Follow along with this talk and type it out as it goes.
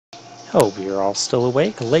Hope you're all still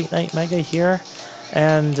awake. Late Night Mega here.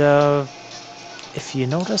 And if you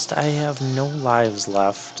noticed, I have no lives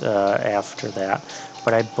left after that.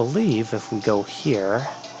 But I believe if we go here,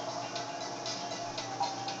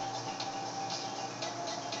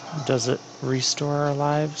 does it restore our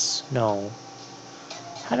lives? No.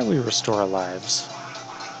 How do we restore our lives?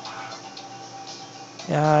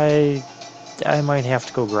 I might have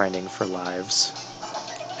to go grinding for lives.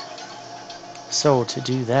 So to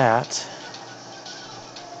do that,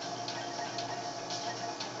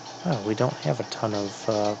 oh, we don't have a ton of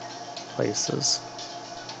places.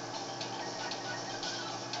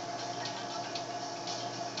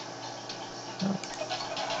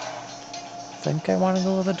 I think I want to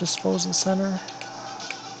go with a disposal center.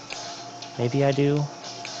 Maybe I do.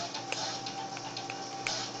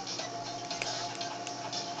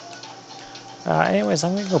 Anyways,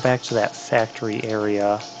 I'm going to go back to that factory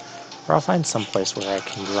area, or I'll find some place where I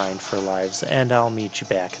can grind for lives, and I'll meet you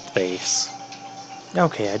back at the base.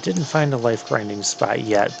 Okay, I didn't find a life grinding spot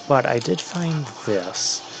yet, but I did find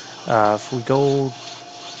this. If we go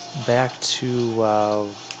back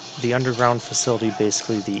to the underground facility,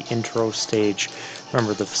 basically the intro stage,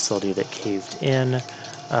 remember the facility that caved in,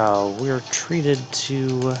 we're treated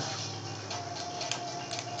to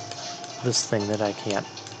this thing that I can't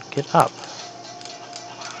get up.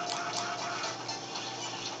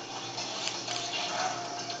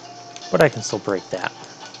 But I can still break that.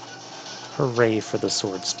 Hooray for the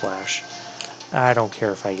sword splash. I don't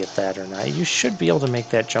care if I get that or not. You should be able to make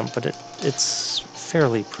that jump, but it's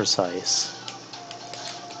fairly precise.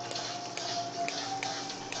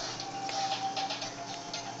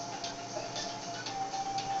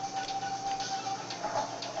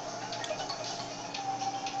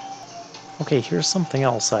 Okay, here's something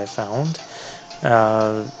else I found.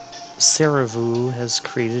 Saravu has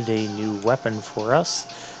created a new weapon for us,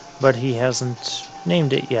 but he hasn't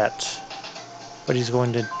named it yet. But he's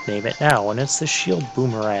going to name it now, and it's the Shield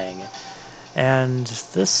Boomerang. And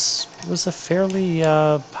this was a fairly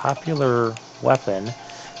popular weapon.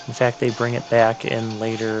 In fact, they bring it back in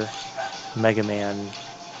later Mega Man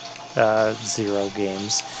Zero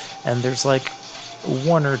games, and there's like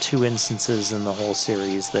one or two instances in the whole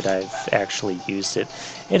series that I've actually used it.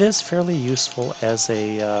 It is fairly useful as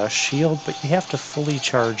a shield, but you have to fully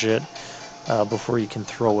charge it before you can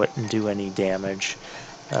throw it and do any damage.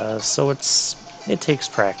 So it takes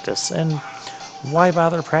practice, and why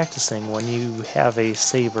bother practicing when you have a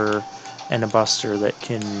saber and a buster that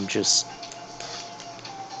can just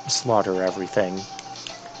slaughter everything?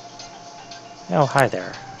 Oh, hi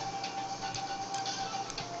there.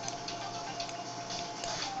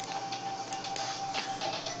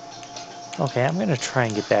 Okay, I'm going to try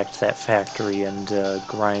and get back to that factory and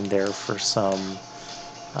grind there for some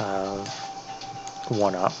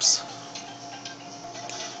one-ups.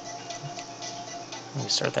 Let me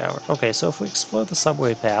start that over. Okay, so if we explore the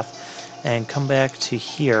subway path and come back to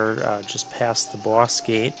here, just past the boss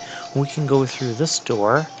gate, we can go through this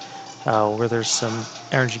door where there's some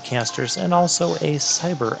energy canisters and also a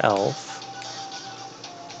cyber elf.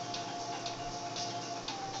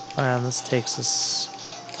 And this takes us...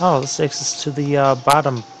 Oh, this takes us to the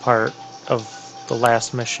bottom part of the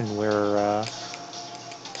last mission where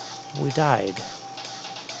we died.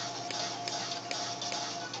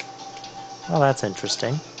 Well, that's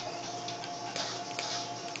interesting.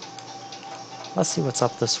 Let's see what's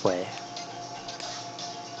up this way.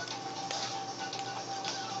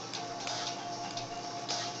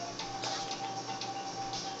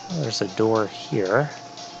 Oh, there's a door here.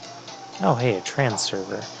 Oh, hey, a trans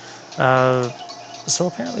server. So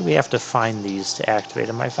apparently we have to find these to activate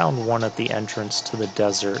them. I found one at the entrance to the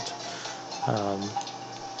desert.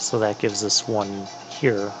 So that gives us one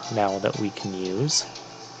here now that we can use,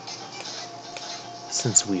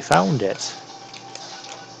 since we found it.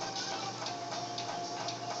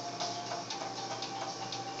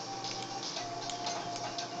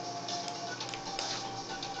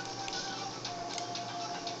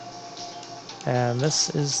 And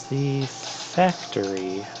this is the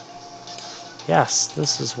factory. Yes,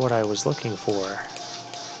 this is what I was looking for.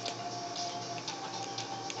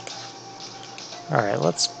 Alright,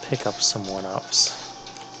 let's pick up some one-ups.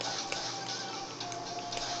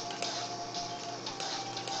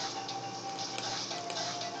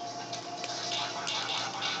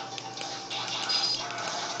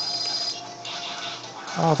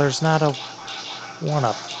 Oh, there's not a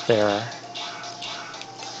one-up there.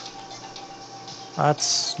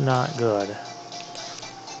 That's not good.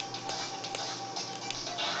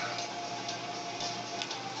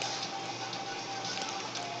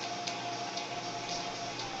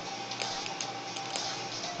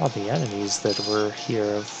 All the enemies that were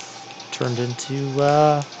here have turned into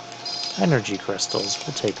energy crystals.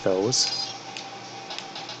 We'll take those.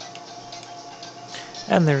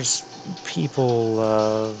 And there's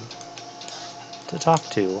people to talk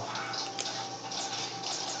to.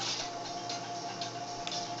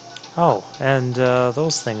 Oh, and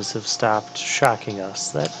those things have stopped shocking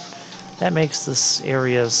us. That makes this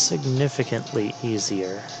area significantly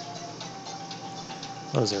easier.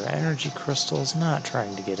 Those are energy crystals. Not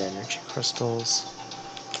trying to get energy crystals.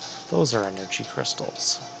 Those are energy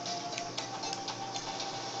crystals.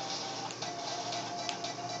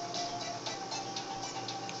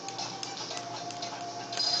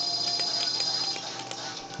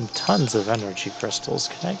 And tons of energy crystals.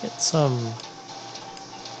 Can I get some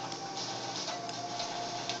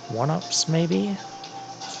one-ups, maybe?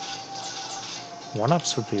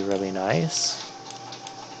 One-ups would be really nice.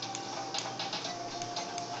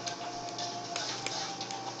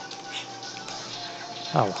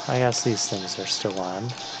 Oh, I guess these things are still on.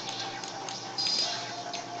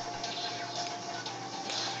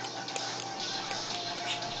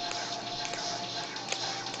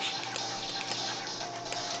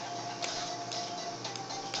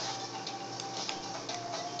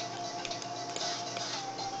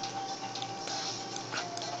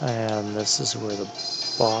 And this is where the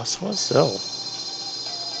boss was. Oh.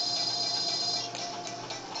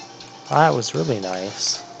 That was really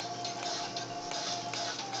nice.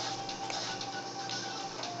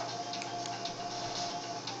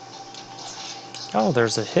 Oh,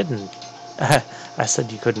 there's a hidden... I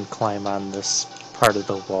said you couldn't climb on this part of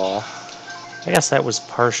the wall. I guess that was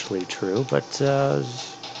partially true, but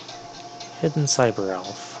hidden cyber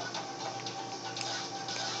elf.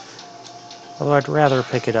 Although I'd rather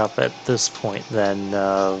pick it up at this point than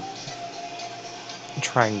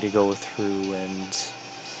trying to go through and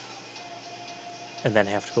then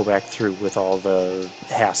have to go back through with all the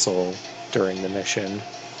hassle during the mission.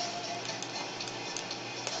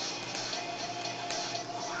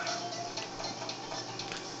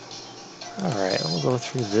 Alright, we'll go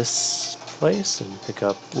through this place and pick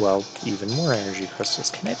up, well, even more energy crystals.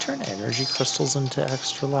 Can I turn energy crystals into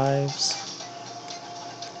extra lives?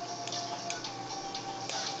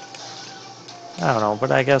 I don't know,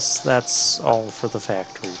 but I guess that's all for the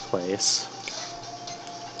factory place.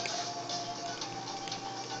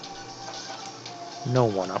 No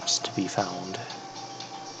one-ups to be found.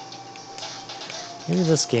 Maybe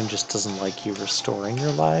this game just doesn't like you restoring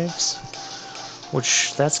your lives,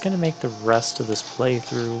 which that's going to make the rest of this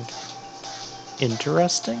playthrough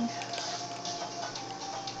interesting?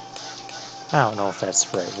 I don't know if that's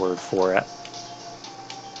the right word for it.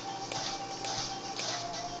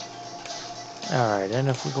 Alright, and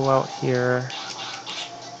if we go out here,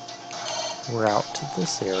 we're out to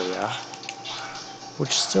this area,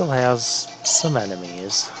 which still has some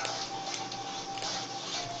enemies.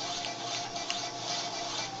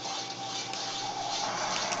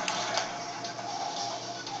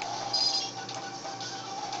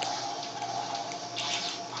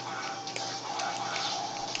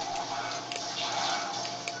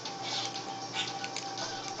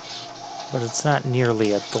 But it's not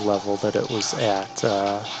nearly at the level that it was at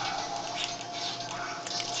the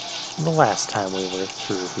last time we were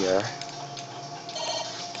through here.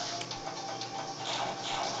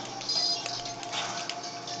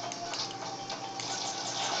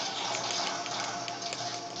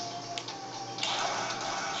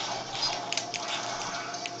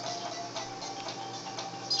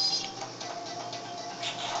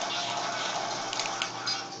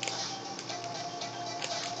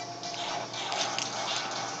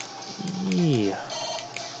 Yeah.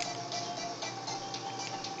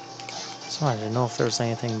 So I didn't know if there was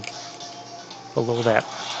anything below that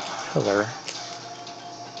pillar.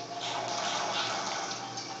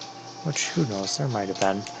 Which, who knows, there might have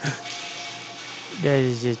been.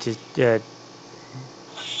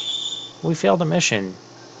 We failed a mission.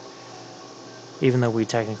 Even though we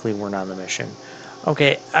technically weren't on the mission.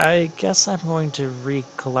 Okay, I guess I'm going to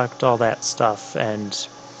recollect all that stuff and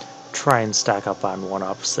try and stack up on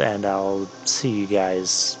one-ups, and I'll see you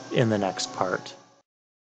guys in the next part.